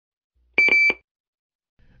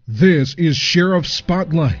This is Sheriff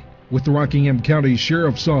Spotlight with the Rockingham County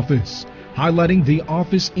Sheriff's Office, highlighting the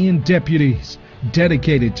office and deputies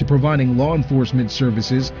dedicated to providing law enforcement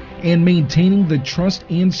services and maintaining the trust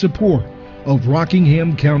and support of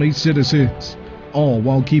Rockingham County citizens, all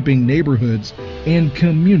while keeping neighborhoods and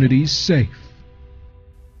communities safe.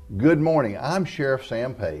 Good morning, I'm Sheriff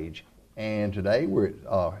Sam Page, and today we're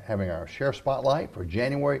having our Sheriff Spotlight for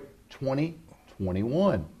January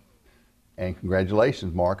 2021. And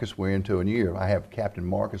congratulations, Marcus, we're into a new year. I have Captain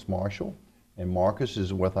Marcus Marshall, and Marcus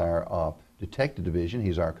is with our Detective Division.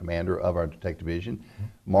 He's our commander of our Detective Division.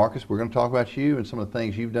 Marcus, we're going to talk about you and some of the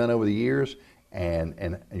things you've done over the years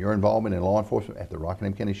and your involvement in law enforcement at the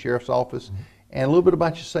Rockingham County Sheriff's Office, and a little bit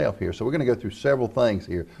about yourself here. So we're going to go through several things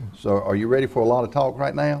here. So are you ready for a lot of talk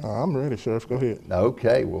right now? I'm ready, Sheriff. Go ahead.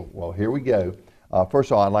 Okay, well here we go.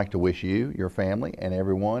 First of all, I'd like to wish you, your family, and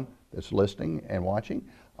everyone that's listening and watching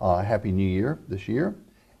Happy New Year this year.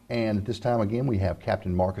 And at this time, again, we have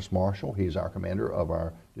Captain Marcus Marshall. He's our commander of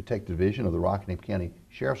our Detective Division of the Rockingham County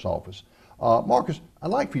Sheriff's Office. Marcus, I'd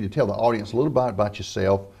like for you to tell the audience a little bit about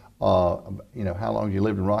yourself, you know, how long you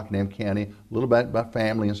lived in Rockingham County, a little bit about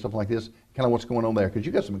family and stuff like this, kind of what's going on there, because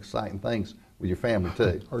you got some exciting things with your family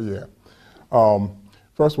too. Oh, yeah.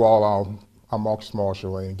 First of all, I'm Marcus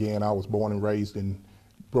Marshall, and again, I was born and raised in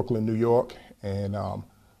Brooklyn, New York, and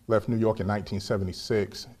left New York in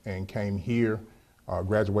 1976 and came here,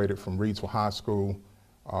 graduated from Reidsville High School.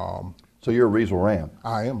 So you're a Reidsville Ram?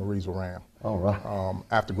 I am a Reidsville Ram. All right.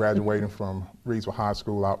 After graduating from Reidsville High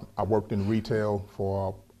School, I worked in retail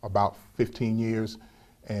for about 15 years,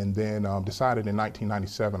 and then decided in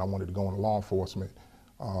 1997 I wanted to go into law enforcement.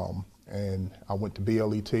 And I went to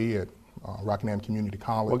BLET at Rockingham Community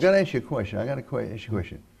College. Well, I got to ask you a question. I got to ask you a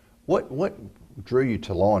question. What drew you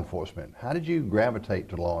to law enforcement? How did you gravitate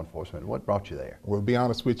to law enforcement? What brought you there? Well, to be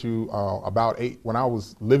honest with you, when I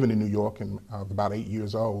was living in New York and about 8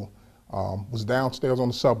 years old, was downstairs on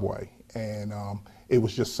the subway, and it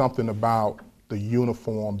was just something about the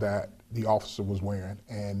uniform that the officer was wearing,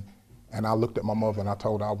 and I looked at my mother and I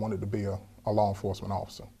told her I wanted to be a law enforcement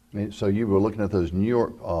officer. So you were looking at those New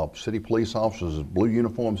York City police officers, blue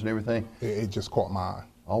uniforms and everything? It just caught my eye.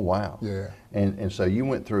 Oh, wow. Yeah. And so you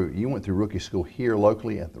went through rookie school here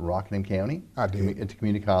locally at the Rockingham County? I did. At the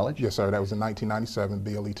community college? Yes, sir. That was in 1997,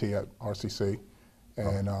 BLET at RCC.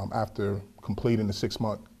 And after completing the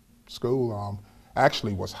 6-month school,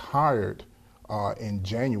 actually was hired in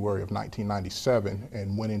January of 1997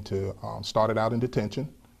 and went into, started out in detention.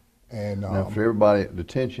 And now for everybody,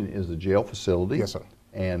 detention is the jail facility. Yes, sir.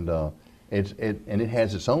 And it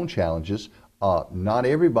has its own challenges. Not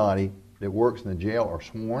everybody that works in the jail are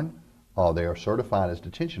sworn. They are certified as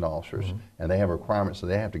detention officers, and they have requirements that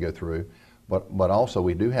they have to go through. But also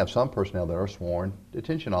we do have some personnel that are sworn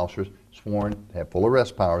detention officers, sworn to have full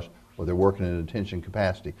arrest powers, where they're working in a detention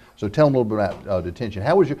capacity. So tell them a little bit about detention.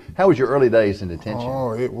 How was your early days in detention?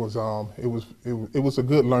 Oh, it was a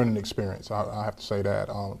good learning experience. I have to say that.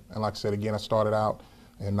 And like I said again, I started out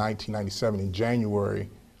in 1997 in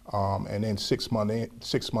January, and then 6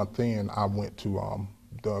 months in, I went to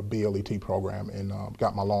the BLET program and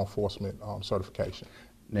got my law enforcement certification.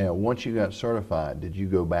 Now, once you got certified, did you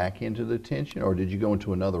go back into detention or did you go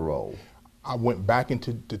into another role? I went back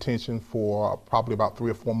into detention for probably about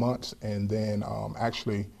 3 or 4 months, and then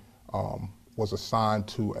actually was assigned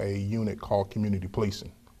to a unit called community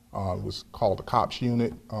policing. It was called the COPS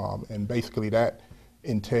unit, and basically that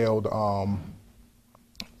entailed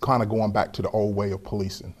kind of going back to the old way of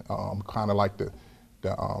policing, kind of like the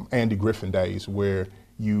Andy Griffin days, where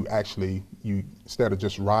you instead of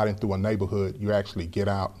just riding through a neighborhood, you actually get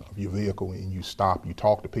out of your vehicle and you stop, you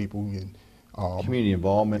talk to people. And, community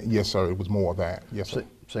involvement? Yes, sir. It was more of that. Yes, sir.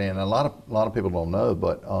 And a lot of people don't know,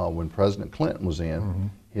 but when President Clinton was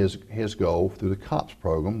in, his goal through the COPS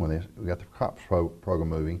program, when we got the COPS program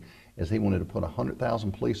moving, is he wanted to put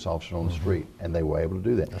 100,000 police officers on the street, and they were able to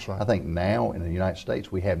do that. That's right. I think now in the United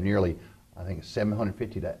States we have nearly, I think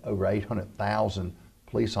 750 to over 800,000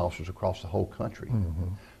 police officers across the whole country.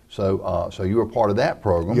 So you were part of that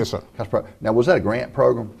program. Yes, sir. Now, was that a grant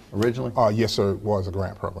program originally? Yes, sir, it was a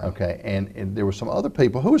grant program. Okay, and there were some other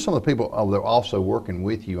people. Who were some of the people that were also working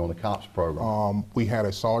with you on the COPS program? We had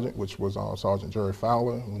a sergeant, which was Sergeant Jerry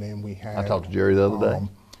Fowler, and then we had... I talked to Jerry the other day.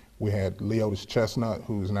 We had Leotis Chestnut,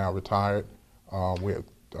 who's now retired. We had...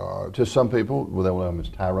 to some people, well, they know him as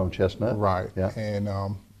Tyrone Chestnut. Right, yeah. And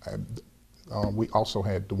we also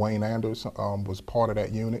had Dwayne Anders, was part of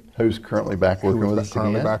that unit. Who's currently back working with us again?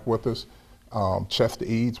 Currently back with us. Chester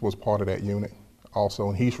Eads was part of that unit also,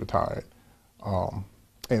 and he's retired.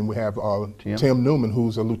 And we have Tim Newman,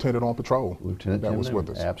 who's a lieutenant on patrol. Lieutenant that Tim was Newman.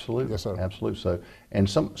 with us. Absolutely. Yes, sir. Absolutely. So, and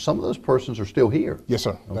some of those persons are still here. Yes,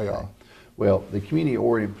 sir. Okay. They are. Well, the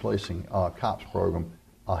community-oriented policing COPS program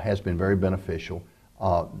has been very beneficial.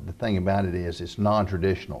 The thing about it is it's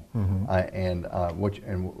non-traditional, and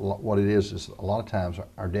what it is a lot of times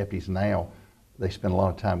our deputies now, they spend a lot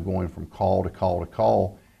of time going from call to call to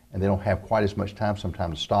call, and they don't have quite as much time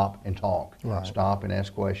sometimes to stop and talk, stop and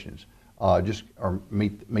ask questions, or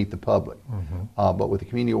meet the public. But with the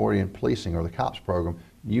community-oriented policing or the COPS program,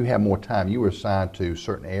 you have more time. You were assigned to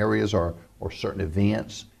certain areas or certain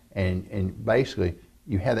events, and basically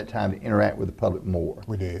you have that time to interact with the public more.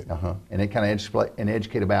 We did. And it kind of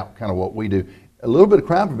educate about kind of what we do. A little bit of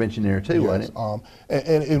crime prevention there too, yes. wasn't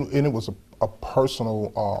it? And it was a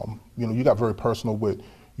personal, you got very personal with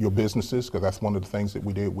your businesses, because that's one of the things that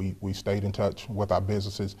we did. We stayed in touch with our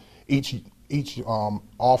businesses. Each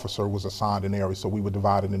officer was assigned an area, so we were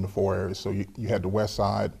divided into 4 areas. So you had the west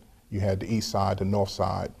side, you had the east side, the north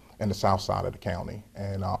side, and the south side of the county.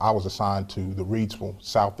 And I was assigned to the Reidsville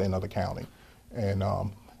south end of the county. And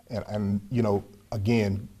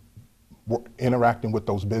again, interacting with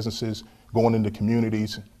those businesses, going into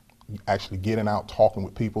communities, actually getting out, talking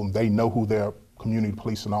with people, and they know who their community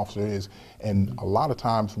policing officer is. And a lot of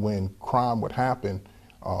times when crime would happen,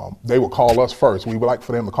 they would call us first. We would like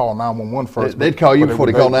for them to call 911 first. They'd call you before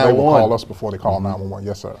they call 911. They would call us before they call 911,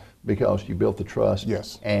 yes, sir. Because you built the trust.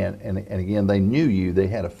 Yes. And again, they knew you. They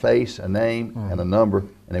had a face, a name, and a number,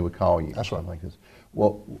 and they would call you. That's right. Like this.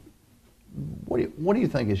 Well, what do you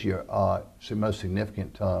think is your most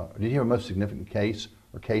significant, did you have a most significant case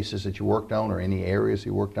or cases that you worked on, or any areas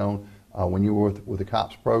you worked on when you were with the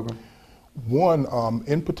COPS program? One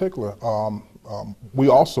in particular, we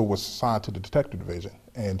also was assigned to the detective division,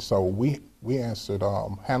 and so we answered,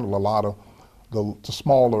 handled a lot of the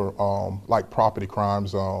smaller like property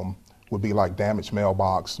crimes, would be like damaged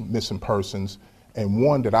mailbox, missing persons, and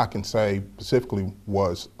one that I can say specifically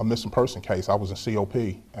was a missing person case. I was in COP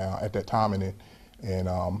at that time, and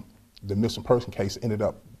the missing person case ended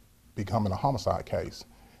up becoming a homicide case,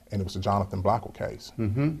 and it was a Jonathan Blackwell case.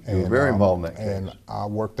 You were very involved in that case. And I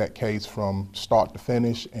worked that case from start to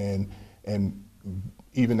finish, and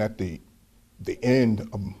even at the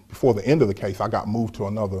end, before the end of the case, I got moved to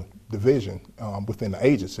another division within the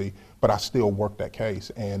agency, but I still worked that case,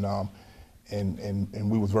 and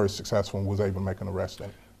we was very successful and was able to make an arrest in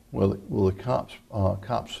it. Well, the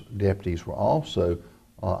cops deputies were also,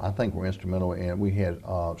 I think, were instrumental in. We had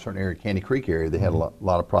a certain area, Candy Creek area. They had a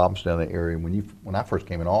lot of problems down that area. When I first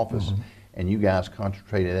came in office, and you guys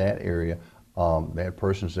concentrated that area, they had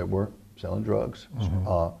persons that were selling drugs,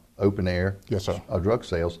 open air, yes, sir. Drug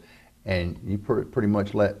sales, and you pretty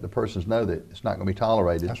much let the persons know that it's not going to be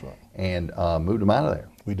tolerated. That's right. And moved them out of there.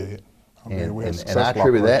 We did. And I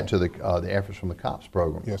attribute that to the efforts from the COPS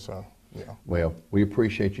program. Yes, sir. Yeah. Well, we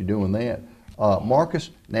appreciate you doing that.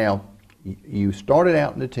 Marcus, now, you started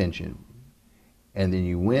out in detention, and then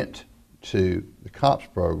you went to the COPS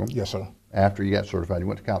program. Yes, sir. After you got certified, you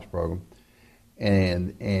went to the COPS program,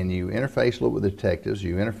 and you interfaced a little with the detectives.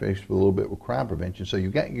 You interfaced a little bit with crime prevention. So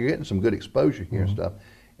you're getting some good exposure here and stuff.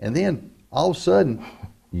 And then all of a sudden,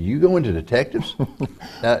 you go into detectives.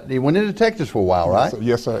 Now, you went into detectives for a while, right?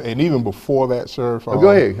 Yes, sir. And even before that, Sheriff.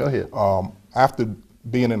 Go ahead. After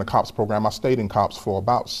being in the COPS program, I stayed in COPS for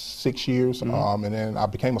about 6 years, and then I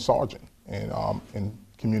became a sergeant in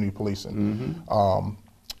community policing.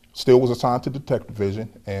 Still was assigned to detective division,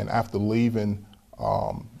 and after leaving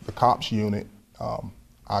the COPS unit,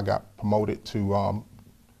 I got promoted to,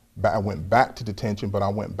 I went back to detention, but I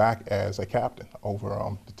went back as a captain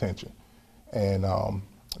over detention. And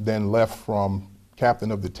then left from captain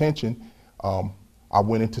of detention, I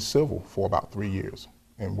went into civil for about 3 years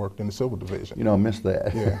and worked in the civil division. You know, I missed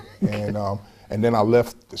that. Yeah, and then I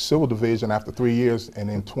left the civil division after 3 years, and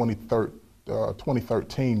in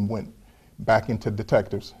 2013 went back into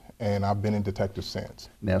detectives, and I've been in detectives since.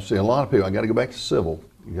 Now, see, a lot of people, I got to go back to civil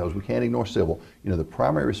because we can't ignore civil. You know, the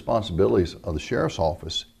primary responsibilities of the sheriff's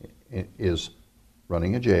office is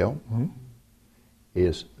running a jail,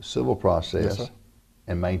 is civil process, yes,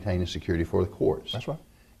 and maintaining security for the courts. That's right.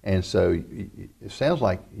 And so it sounds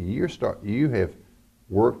like you have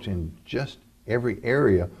worked in just every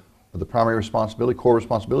area of the primary responsibility, core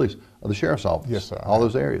responsibilities of the sheriff's office. Yes, sir. All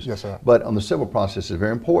those areas. Yes, sir. But on the civil process is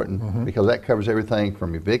very important because that covers everything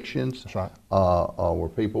from evictions, that's right, where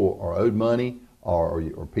people are owed money,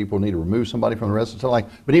 or people need to remove somebody from the residence.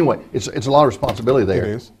 But anyway, it's a lot of responsibility there.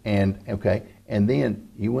 It is. And then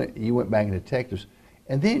you went back into detectives,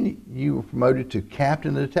 and then you were promoted to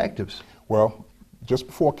captain of detectives. Well, just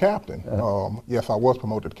before captain, yes, I was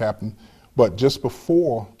promoted to captain. But just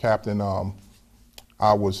before Captain,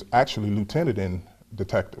 I was actually lieutenant in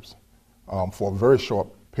detectives for a very short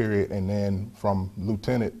period, and then from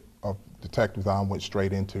lieutenant of detectives, I went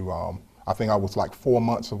straight into, I think I was like 4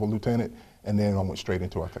 months of a lieutenant, and then I went straight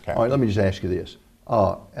into a captain. All right, let me just ask you this.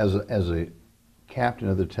 As a captain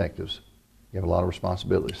of the detectives, you have a lot of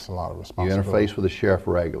responsibilities. It's a lot of You responsibility. interface with the sheriff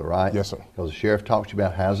regular, right? Yes, sir. Because the sheriff talks to you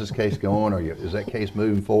about how's this case going, or is that case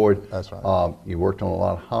moving forward? That's right. You worked on a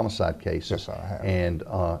lot of homicide cases. Yes, sir, I have. And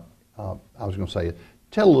I was going to say,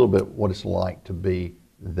 tell a little bit what it's like to be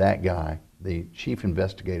that guy, the chief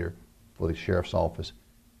investigator for the sheriff's office.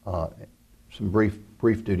 Some brief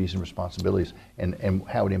duties and responsibilities, and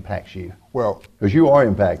how it impacts you. Well, because you are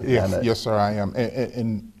impacted. yes, sir, I am.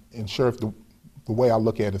 And Sheriff, the way I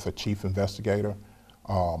look at it as a chief investigator,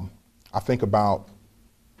 I think about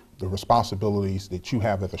the responsibilities that you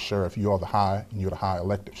have as a sheriff. You're the high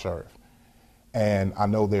elected sheriff. And I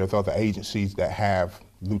know there's other agencies that have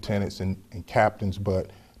lieutenants and captains, but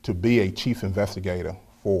to be a chief investigator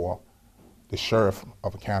for the sheriff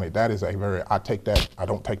of a county, that is I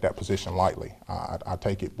don't take that position lightly. I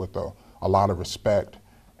take it with a lot of respect,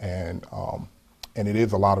 and it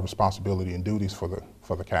is a lot of responsibility and duties for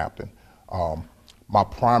the captain. My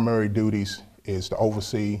primary duties is to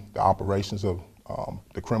oversee the operations of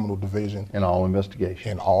the criminal division. In all investigations.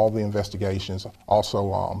 In all the investigations.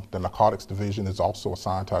 Also, the narcotics division is also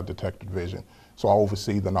assigned to our detective division. So I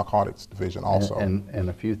oversee the narcotics division also. And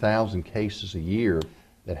a few thousand cases a year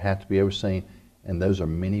that have to be overseen, and those are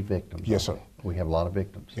many victims. Yes, sir. We have a lot of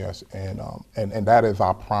victims. Yes, and that is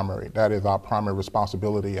our primary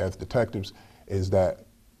responsibility as detectives, is that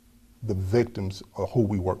the victims are who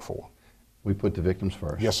we work for. We put the victims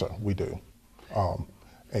first. Yes, sir, we do.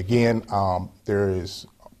 Again, there is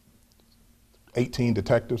 18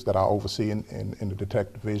 detectives that I oversee in the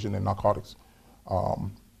detective division in narcotics,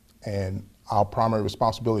 and our primary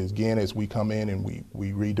responsibility is, again, as we come in and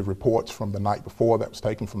we read the reports from the night before that was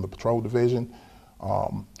taken from the patrol division.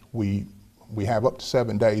 We have up to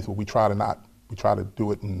 7 days, but we try to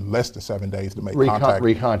do it in less than 7 days to make contact.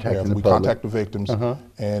 Recontacting the we public. Contact the victims,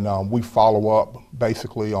 and we follow up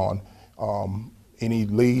basically on any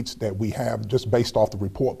leads that we have just based off the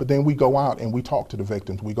report. But then we go out and we talk to the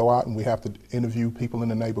victims. We go out and we have to interview people in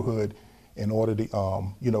the neighborhood in order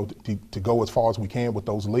to, to go as far as we can with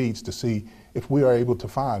those leads to see if we are able to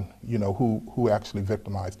find, who actually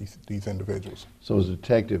victimized these individuals. So as a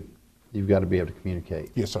detective, you've got to be able to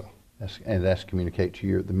communicate. Yes, sir. That's communicate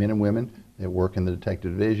to the men and women that work in the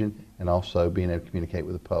detective division, and also being able to communicate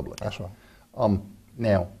with the public. That's right.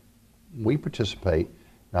 Now, we participate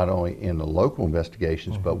not only in the local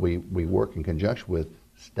investigations, but we work in conjunction with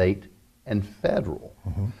state and federal.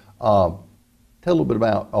 Tell a little bit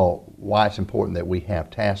about why it's important that we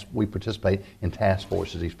participate in task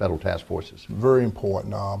forces, these federal task forces. Very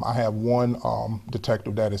important. I have one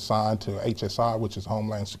detective that is assigned to HSI, which is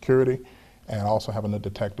Homeland Security, and I also have another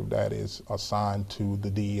detective that is assigned to the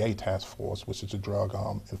DEA task force, which is a drug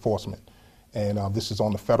enforcement. And this is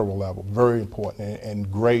on the federal level. Very important and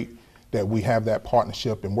great that we have that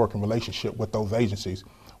partnership and working relationship with those agencies.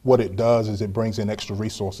 What it does is it brings in extra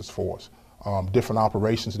resources for us. Different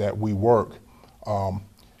operations that we work,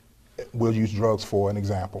 we'll use drugs for an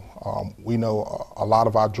example. We know a lot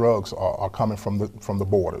of our drugs are coming from the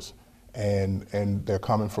borders, and they're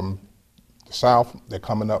coming from the south. They're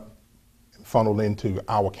coming up, funneled into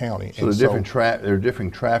our county. So there are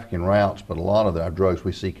different trafficking routes, but a lot of our drugs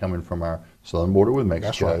we see coming from our southern border with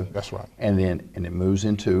Mexico. That's right. And it moves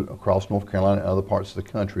across North Carolina and other parts of the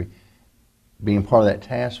country. Being part of that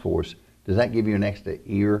task force, does that give you an extra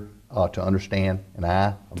ear to understand, an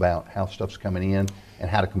eye about how stuff's coming in and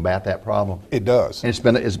how to combat that problem? It does.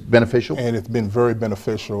 And it's beneficial? And it's been very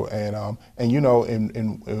beneficial. And when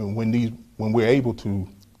we're able to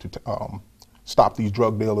stop these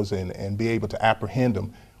drug dealers and be able to apprehend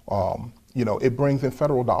them, it brings in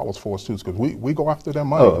federal dollars for us too, because we go after their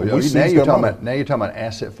money. Now you're talking about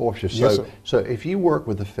asset forfeiture. Yes, sir. So if you work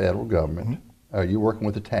with the federal government, you're working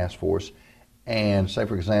with the task force, and say,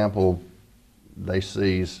 for example, they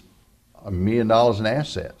seize $1 million in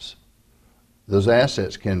assets, those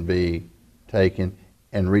assets can be taken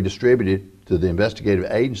and redistributed to the investigative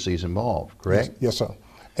agencies involved, correct? Yes, sir.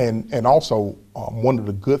 And also, one of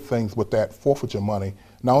the good things with that forfeiture money,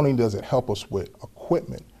 not only does it help us with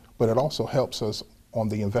equipment, but it also helps us on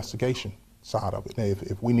the investigation side of it.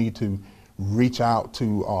 If we need to reach out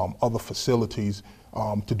to other facilities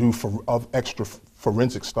to do extra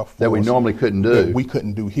forensic stuff that we normally couldn't do. That we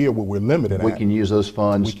couldn't do here where we're limited. We can use those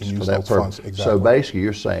funds for that purpose. Exactly. So basically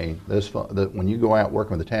you're saying that when you go out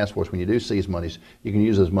working with the task force, when you do seize monies, you can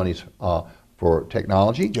use those monies for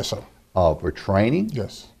technology. Yes, sir. for training.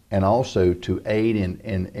 Yes. And also to aid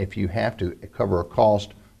in if you have to cover a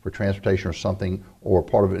cost for transportation or something, or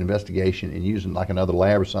part of an investigation and using like another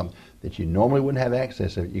lab or something that you normally wouldn't have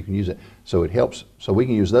access to, you can use it. So it helps, so we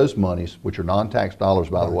can use those monies, which are non-tax dollars,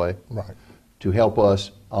 by the way, Right. to help us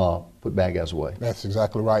put bad guys away. That's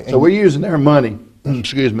exactly right. So we're using their money,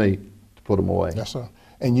 excuse me, to put them away. Yes, sir.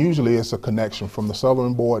 And usually it's a connection from the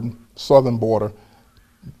southern border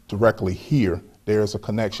directly here. There's a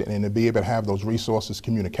connection, and to be able to have those resources,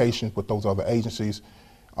 communication with those other agencies,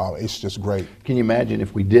 it's just great. Can you imagine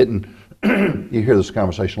if we didn't, you hear this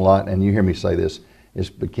conversation a lot, and you hear me say this,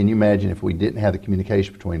 but can you imagine if we didn't have the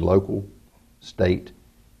communication between local, state,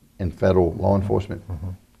 and federal law enforcement?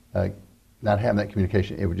 Not having that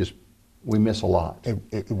communication, it would just, we miss a lot.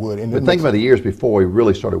 It would. And But think about the years before we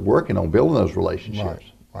really started working on building those relationships.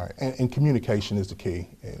 Right. And communication is the key.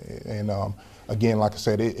 And again, like I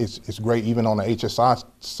said, it's great even on the HSI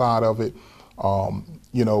side of it.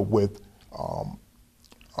 You know, with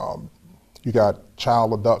you got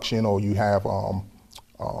child abduction, or you have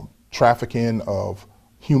trafficking of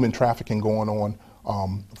human trafficking going on.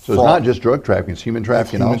 So it's not just drug trafficking; it's human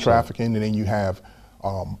trafficking. Human also. trafficking, and then you have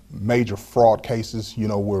major fraud cases. You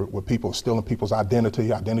know, where people are stealing people's identity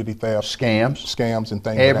theft, scams, and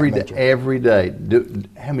things. Every day.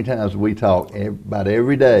 How many times we talk? About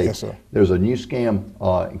every day. Yes, sir. There's a new scam.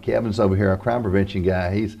 And Kevin's over here, our crime prevention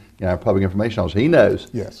guy. He's our public information officer. He knows.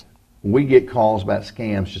 Yes. We get calls about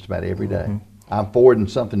scams just about every day. I'm forwarding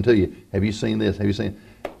something to you. Have you seen this? Have you seen?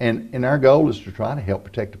 And our goal is to try to help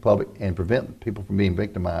protect the public and prevent people from being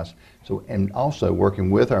victimized. So, and also working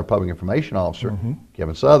with our public information officer,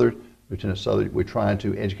 Kevin Southard, Lieutenant Southard, we're trying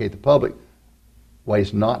to educate the public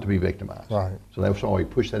ways not to be victimized. Right. So that's why we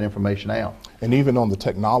push that information out. And even on the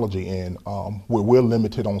technology end, where we're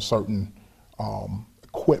limited on certain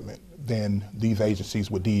equipment, then these agencies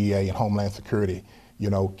with DEA and Homeland Security, you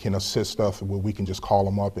know, can assist us where we can just call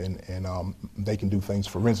them up and they can do things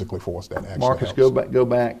forensically for us that actually Marcus, helps. go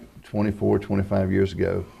back 24, 25 years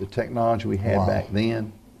ago. The technology we had back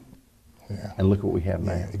then, and look what we have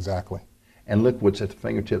now. Yeah, exactly. And look what's at the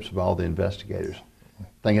fingertips of all the investigators. I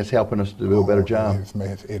think it's helping us to do a better job.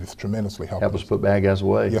 It is tremendously helping Help us put bad guys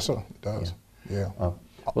away. Yes, sir, it does. Yeah.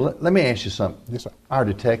 Well, let me ask you something. Yes, sir. Our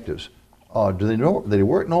detectives, do they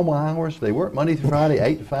work normal hours? Do they work Monday through Friday,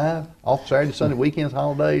 8 to 5, off Saturday, Sunday, weekends,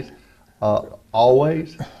 holidays?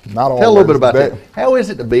 Always? Not always. Tell a little bit about that. How is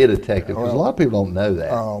it to be a detective? Because a lot of people don't know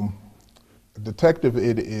that. Detective,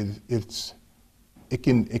 it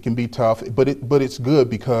can be tough, but it's good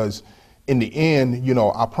because in the end, you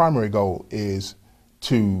know, our primary goal is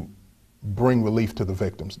to bring relief to the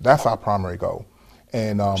victims. That's our primary goal.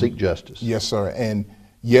 And seek justice. Yes, sir. And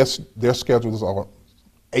yes, their schedules are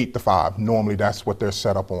 8 to 5. Normally, that's what they're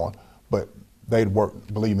set up on. But they work,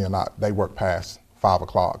 believe me or not, they work past 5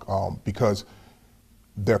 o'clock because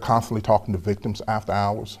they're constantly talking to victims after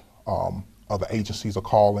hours. Other agencies are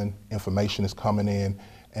calling, information is coming in,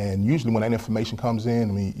 and usually when that information comes in,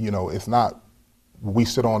 I mean, you know, it's not we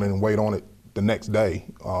sit on it and wait on it the next day.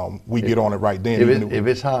 We get on it right then. If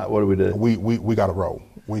it's hot, what do we do? We got to roll.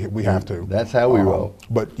 We have to. That's how we roll.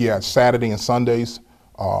 But yeah, Saturday and Sundays.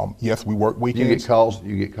 Yes, we work weekends.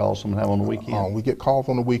 You get calls sometime on the weekend? We get calls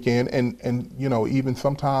on the weekend, and you know, even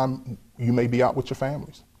sometime you may be out with your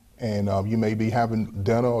families, and you may be having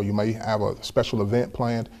dinner, or you may have a special event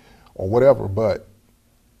planned, or whatever. But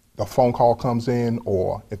the phone call comes in,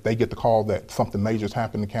 or if they get the call that something major's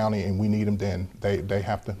happened in the county and we need them, then they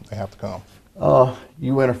have to come.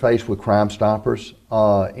 You interface with Crime Stoppers.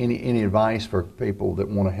 Any advice for people that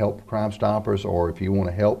want to help Crime Stoppers, or if you want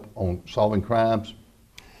to help on solving crimes?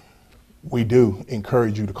 We do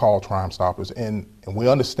encourage you to call Crime Stoppers, and we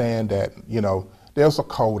understand that, you know, there's a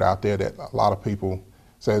code out there that a lot of people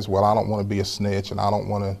says, well, I don't want to be a snitch, and I don't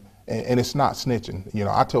want to, and it's not snitching. You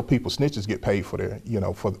know, I tell people snitches get paid for their, you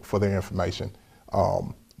know, for their information.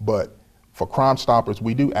 But for Crime Stoppers,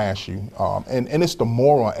 we do ask you, and it's the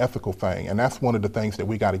moral and ethical thing, and that's one of the things that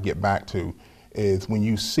we got to get back to, is when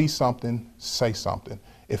you see something, say something.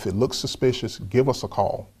 If it looks suspicious, give us a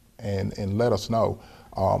call and let us know.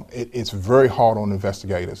 It's very hard on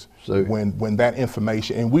investigators when that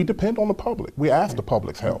information, and we depend on the public. We ask the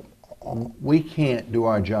public's help. We can't do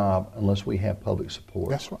our job unless we have public support.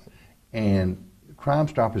 That's right. And Crime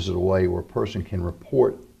Stoppers is a way where a person can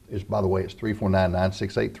report. By the way, it's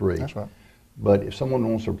 349-9683. That's right. But if someone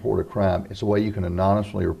wants to report a crime, it's a way you can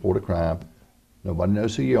anonymously report a crime. Nobody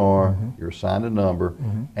knows who you are. You're assigned a number,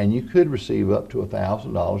 and you could receive up to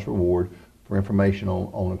 $1,000 reward for information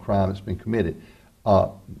on a crime that's been committed.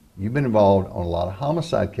 You've been involved on a lot of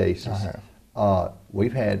homicide cases. I have.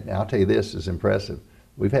 We've had, I'll tell you this is impressive,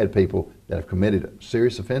 We've had people that have committed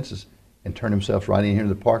serious offenses and turned themselves right in here in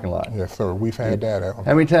the parking lot. Yes, sir. We've had that.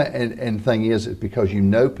 How many times? And the thing is, it's because you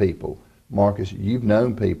know people, Marcus. You've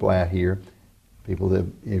known people out here, people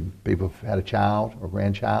people have had a child or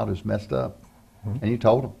grandchild who's messed up, and you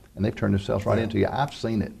told them, and they've turned themselves right into you. I've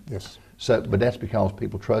seen it. Yes. So, but that's because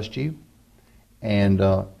people trust you, and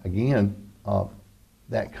again,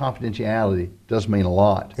 that confidentiality does mean a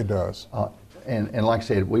lot. It does. And like I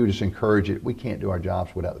said, we would just encourage it. We can't do our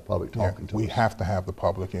jobs without the public talking to us. We have to have the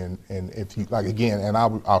public, and if you, like, again, and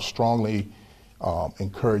I'll strongly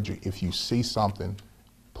encourage you, if you see something,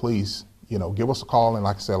 please, give us a call. And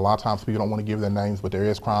like I said, a lot of times people don't want to give their names, but there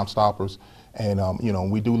is Crime Stoppers, and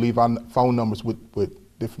we do leave our phone numbers with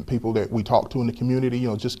different people that we talk to in the community.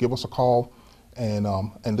 Just give us a call,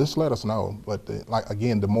 and just let us know. But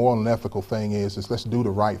again, the moral and ethical thing is let's do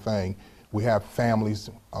the right thing. We have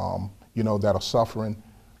families, that are suffering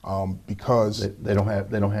because they don't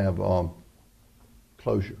have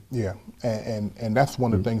closure. Yeah, and that's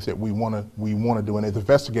one of the things that we want to do. And as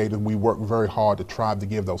investigators, we work very hard to try to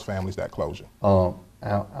give those families that closure.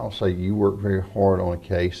 I'll say you work very hard on a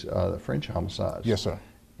case, the French homicides. Yes, sir.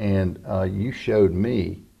 And you showed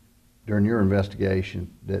me during your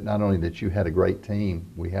investigation that not only that you had a great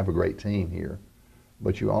team, we have a great team here,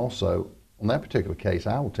 but you also, on that particular case,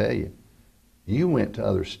 I will tell you, you went to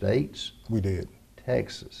other states. We did.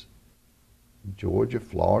 Texas, Georgia,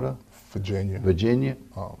 Florida, Virginia,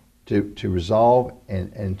 to resolve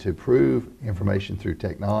and to prove information through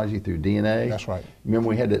technology, through DNA. That's right. Remember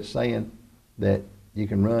we had that saying that you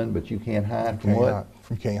can run, but you can't hide from what?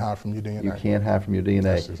 You can't hide from your DNA. You can't hide from your DNA.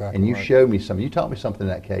 That's exactly and you right. showed me something. You taught me something in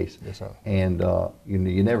that case. Yes, sir. And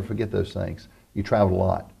you never forget those things. You traveled a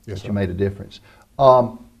lot, yes, but sir. you made a difference.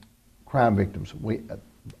 Crime victims.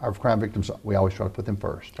 Our crime victims, we always try to put them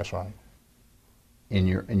first. That's right. In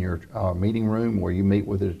your meeting room where you meet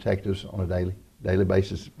with the detectives on a daily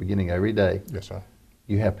basis, beginning every day. Yes, sir.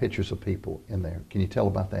 You have pictures of people in there. Can you tell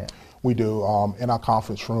about that? We do. In our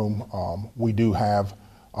conference room, we do have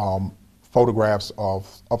photographs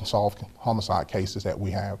of unsolved homicide cases that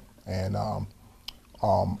we have, and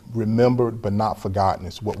remembered but not forgotten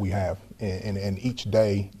is what we have. And each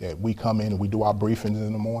day that we come in and we do our briefings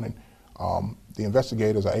in the morning, the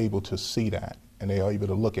investigators are able to see that, and they are able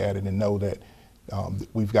to look at it and know that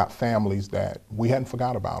we've got families that we hadn't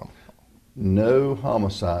forgot about them. No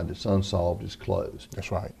homicide that's unsolved is closed. That's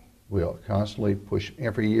right. We'll constantly push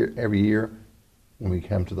every year. When we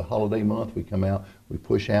come to the holiday month, we come out, we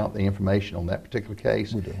push out the information on that particular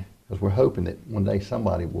case. We do. Because we're hoping that one day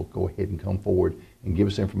somebody will go ahead and come forward and give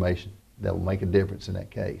us information that will make a difference in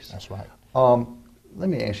that case. That's right. Let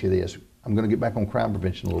me ask you this. I'm going to get back on crime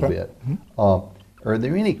prevention a little Okay. bit. Are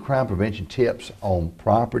there any crime prevention tips on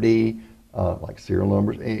property, like serial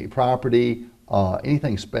numbers, property,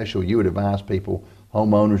 anything special you would advise people,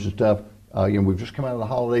 homeowners and stuff? We've just come out of the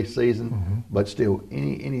holiday season, but still,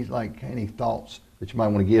 any thoughts that you might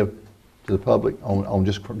want to give to the public on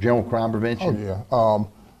just general crime prevention? Oh yeah.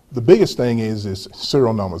 The biggest thing is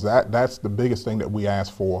serial numbers. That's the biggest thing that we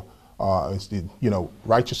ask for. Is to,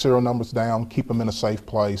 write your serial numbers down, keep them in a safe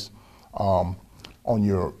place. On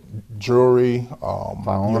your jewelry,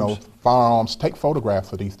 firearms, take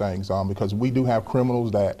photographs of these things because we do have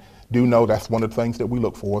criminals that do know that's one of the things that we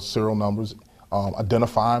look for, serial numbers,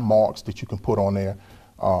 identifying marks that you can put on there,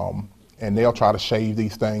 and they'll try to shave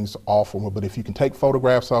these things off of them. But if you can take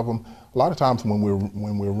photographs of them, a lot of times when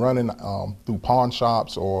we're running through pawn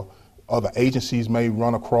shops or other agencies may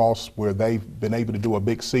run across where they've been able to do a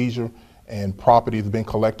big seizure and property has been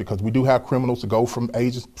collected, because we do have criminals that go from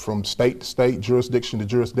state to state, jurisdiction to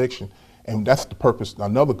jurisdiction, and that's the purpose.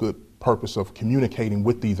 Another good purpose of communicating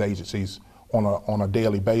with these agencies on a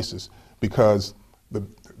daily basis, because the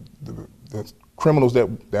criminals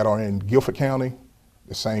that are in Guilford County,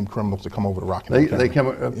 the same criminals that come over to Rockingham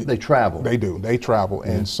County. They travel. They do. They travel,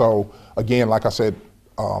 and so again, like I said,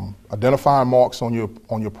 identifying marks on your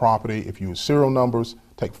property. If you use serial numbers,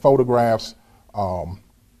 take photographs.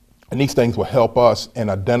 And these things will help us in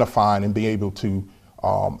identifying and be able to,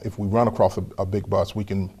 if we run across a big bus, we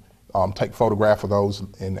can take photograph of those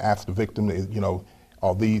and ask the victim,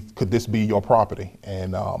 could this be your property?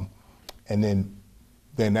 And then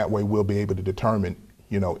that way we'll be able to determine,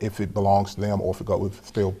 if it belongs to them or if it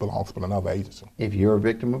still belongs to another agency. If you're a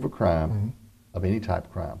victim of a crime, of any type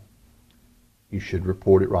of crime, you should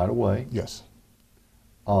report it right away. Yes.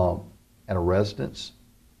 At a residence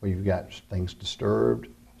where you've got things disturbed,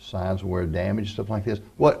 signs of wear damage, stuff like this.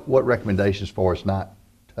 What recommendations for us not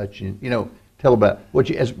touching, Tell about what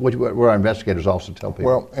our investigators also tell people.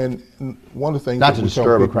 Well, and one of the things Not that to we tell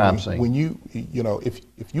disturb a people, crime scene. when you know, if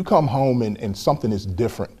you come home and something is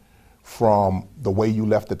different from the way you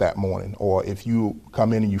left it that morning, or if you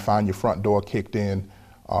come in and you find your front door kicked in,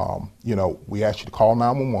 you know, we ask you to call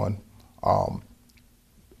 911,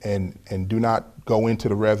 and do not go into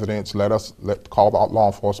the residence. Call out law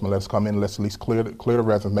enforcement. Let us come in. Let's at least clear the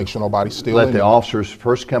residence. Make sure nobody's still in. Let the officers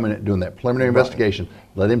first come in and doing that preliminary investigation.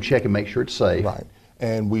 Let them check and make sure it's safe. Right.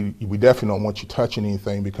 And we definitely don't want you touching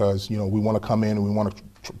anything, because, you know, we want to come in and we want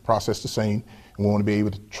to process the scene, and we want to be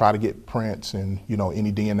able to try to get prints and, you know,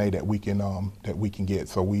 any DNA that we can get.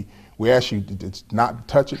 So we ask you to not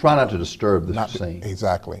touch it. Try not to disturb the scene.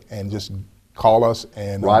 Exactly. And just call us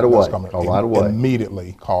and right away. Call right away.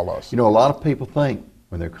 Immediately call us. You know, a lot of people think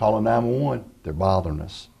when they're calling 911, they're bothering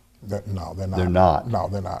us. No, they're not. They're not. No,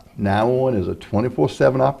 they're not. 911 is a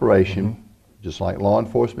 24/7 operation, just like law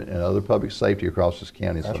enforcement and other public safety across this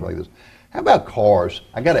county and stuff like this. How about cars?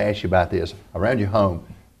 I got to ask you about this. Around your home,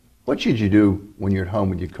 what should you do when you're at home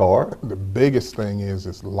with your car? The biggest thing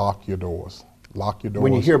is lock your doors. Lock your doors.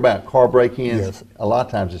 When you hear about car break-ins, Yes. a lot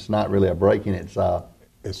of times it's not really a break-in.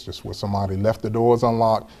 It's just where somebody left the doors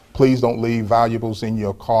unlocked. Please don't leave valuables in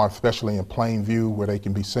your car, especially in plain view where they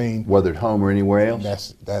can be seen. Whether at home or anywhere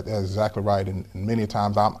else. That's exactly right. And many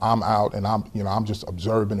times I'm out and I'm just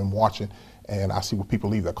observing and watching, and I see where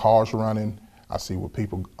people leave their cars running. I see where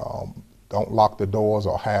people don't lock their doors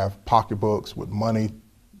or have pocketbooks with money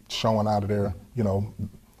showing out of their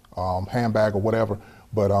handbag or whatever.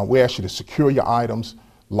 But we ask you to secure your items,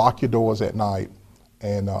 lock your doors at night,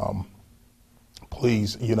 and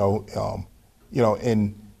please,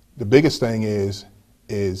 and the biggest thing is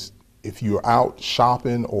if you're out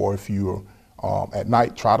shopping or if you're at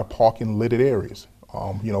night, try to park in lighted areas.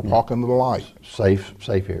 Park under the light. Safe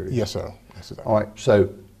areas. Yes, sir. Yes, All right. So,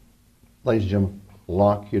 ladies and gentlemen,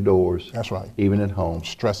 lock your doors. That's right. Even at home.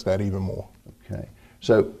 Stress that even more. Okay.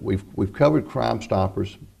 So we've covered Crime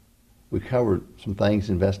Stoppers. We covered some things,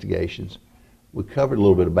 investigations. We covered a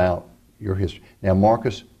little bit about your history. Now,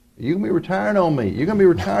 Marcus, you're going to be retiring on me. You're going to be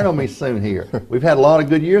retiring on me soon here. We've had a lot of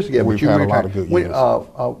good years together. We've had a lot of good years.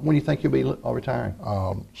 When do you think you'll be retiring?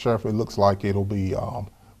 Sheriff, it looks like it'll be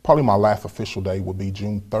probably my last official day will be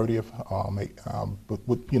June 30th.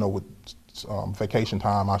 With vacation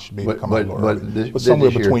time, I should be able to come out a little early. But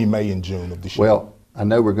somewhere between May and June of this year. Well, I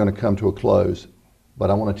know we're going to come to a close,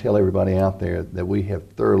 but I want to tell everybody out there that we have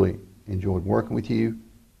thoroughly enjoyed working with you.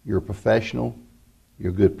 You're a professional. You're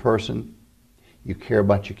a good person. You care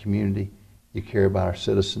about your community. You care about our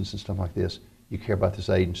citizens and stuff like this. You care about this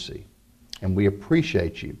agency. And we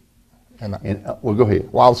appreciate you. Well, go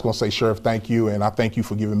ahead. Well, I was going to say, Sheriff, thank you. And I thank you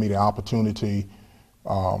for giving me the opportunity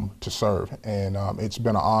to serve. And it's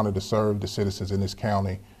been an honor to serve the citizens in this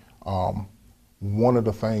county. One of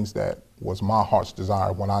the things that was my heart's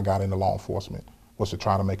desire when I got into law enforcement was to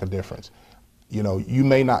try to make a difference. You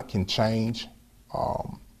may not can change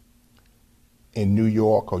in New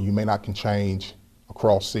York, or you may not can change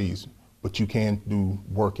across seas, but you can do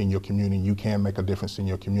work in your community. You can make a difference in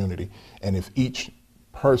your community. And if each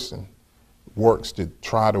person works to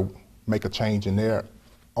try to make a change in their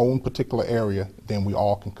own particular area, then we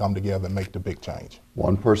all can come together and make the big change.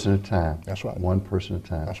 One person at a time. That's right. One person at a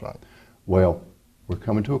time. That's right. Well, we're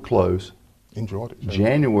coming to a close. Enjoyed it. Sir.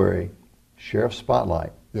 January Sheriff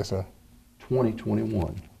Spotlight. Yes, sir.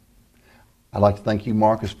 2021. I'd like to thank you,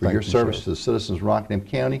 Marcus, for your service Sheriff. to the citizens of Rockingham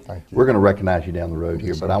County. Thank you. We're going to recognize you down the road here,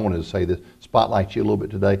 Yes, but sir. I wanted to say this, spotlight you a little bit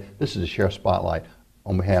today. This is the Sheriff Spotlight.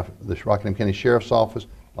 On behalf of the Rockingham County Sheriff's Office,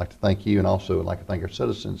 I'd like to thank you, and also I'd like to thank our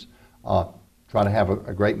citizens. Try to have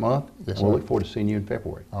a great month. Yes, and we'll sir. look forward to seeing you in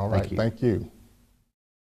February. All right. Thank you. Thank you.